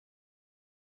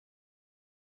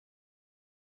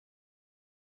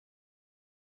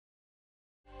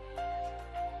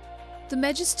The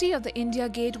majesty of the India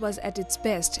Gate was at its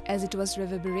best as it was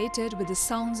reverberated with the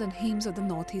sounds and hymns of the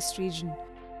northeast region.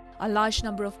 A large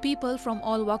number of people from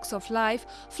all walks of life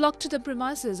flocked to the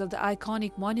premises of the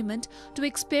iconic monument to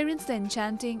experience the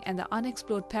enchanting and the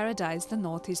unexplored paradise, the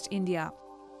Northeast India.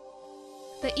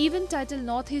 The event titled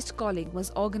Northeast Calling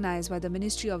was organized by the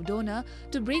Ministry of Donor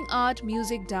to bring art,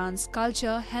 music, dance,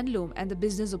 culture, handloom and the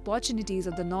business opportunities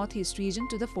of the Northeast region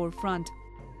to the forefront.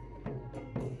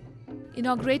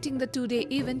 Inaugurating the two-day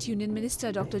event, Union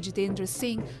Minister Dr. Jitendra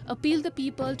Singh appealed the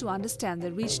people to understand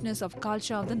the richness of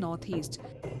culture of the Northeast.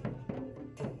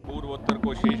 पूर्वोत्तर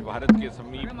को शेष भारत के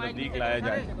समीप नजदीक लाया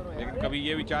जाए, लेकिन कभी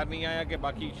ये विचार नहीं आया कि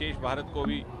बाकी शेष भारत को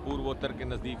भी पूर्वोत्तर के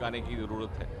नजदीक आने की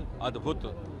जरूरत है। अद्भुत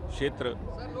क्षेत्र,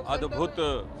 अद्भुत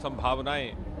संभावनाएं,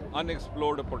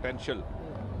 अनएक्सप्लोर्ड पोटेंशियल,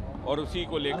 और उसी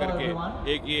को लेकर के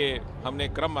एक ये हमने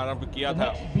क्रम आरंभ किया था,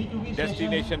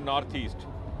 डेस्टिनेशन नॉर्थ ईस्ट।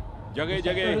 जगह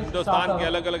जगह हिंदुस्तान के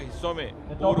अलग अलग हिस्सों में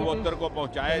पूर्वोत्तर को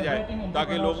पहुंचाया जाए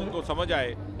ताकि लोगों को समझ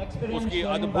आए उसकी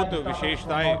अद्भुत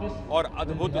विशेषताएं और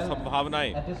अद्भुत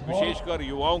संभावनाएं, विशेषकर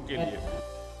युवाओं के लिए।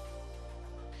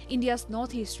 India's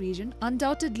northeast region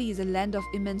undoubtedly is a land of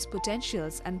immense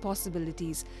potentials and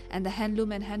possibilities, and the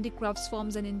handloom and handicrafts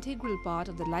forms an integral part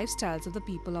of the lifestyles of the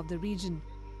people of the region.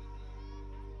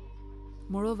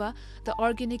 Moreover, the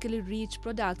organically rich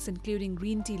products including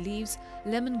green tea leaves,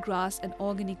 lemongrass and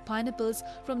organic pineapples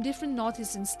from different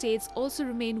northeastern states also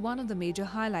remain one of the major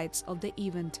highlights of the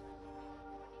event.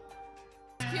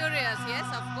 Curious, yes,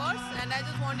 of course, and I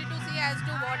just wanted to see as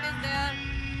to what is there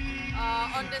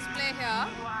on display here,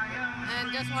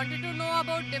 and just wanted to know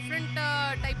about different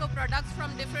type of products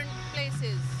from different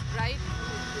places, right?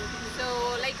 So,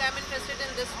 like, I'm interested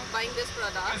in this, buying this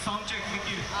product.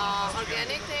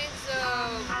 Organic things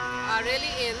are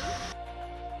really in.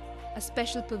 A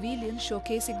special pavilion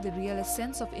showcasing the real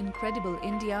essence of incredible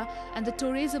India and the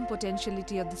tourism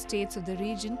potentiality of the states of the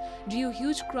region drew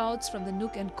huge crowds from the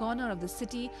nook and corner of the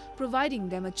city, providing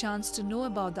them a chance to know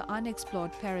about the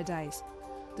unexplored paradise.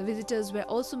 The visitors were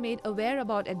also made aware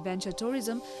about adventure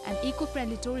tourism and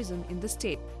eco-friendly tourism in the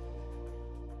state.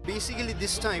 Basically,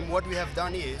 this time what we have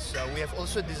done is we have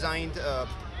also designed a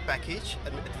package,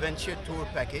 an adventure tour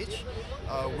package,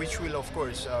 which is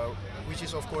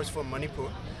of course for Manipur.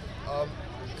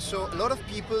 So a lot of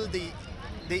people they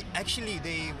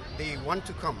want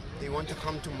to come. They want to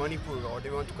come to Manipur or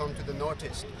they want to come to the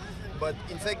Northeast, but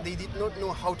in fact they did not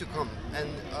know how to come, and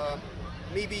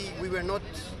maybe we were not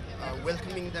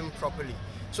welcoming them properly.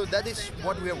 So that is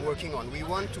what we are working on. We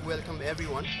want to welcome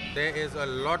everyone. There is a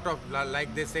lot of,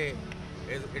 like they say,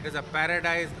 it is a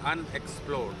paradise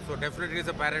unexplored. So definitely it's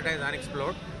a paradise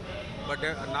unexplored. But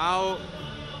now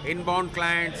inbound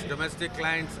clients, domestic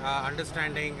clients are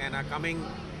understanding and are coming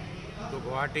to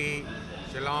Guwahati,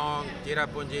 Shillong,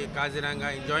 Cherrapunji,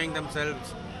 Kaziranga, enjoying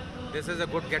themselves. This is a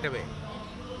good getaway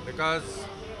because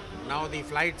now the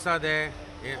flights are there.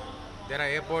 There are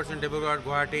airports in Dibrugarh,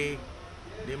 Guwahati,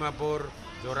 Dimapur,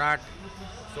 Jorat,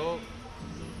 so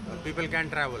people can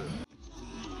travel.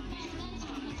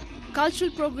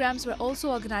 Cultural programs were also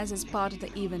organized as part of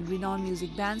the event. Renowned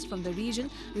music bands from the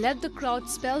region left the crowd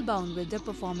spellbound with their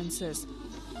performances.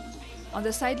 On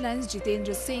the sidelines,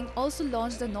 Jitendra Singh also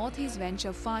launched the Northeast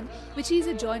Venture Fund, which is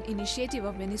a joint initiative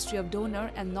of Ministry of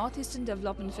Donor and Northeastern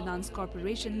Development Finance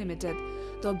Corporation Limited.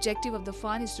 The objective of the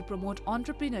fund is to promote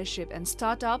entrepreneurship and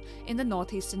startup in the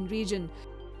Northeastern region.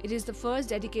 It is the first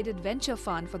dedicated venture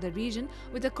fund for the region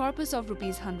with a corpus of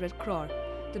 ₹100 crore.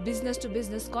 The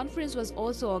business-to-business conference was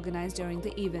also organized during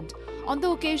the event. On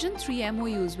the occasion, 3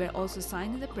 MOUs were also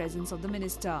signed in the presence of the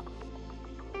minister.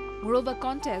 Moreover,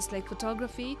 contests like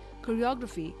photography,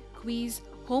 choreography, quiz,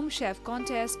 home chef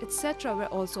contests, etc.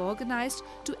 were also organized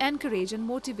to encourage and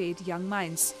motivate young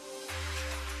minds.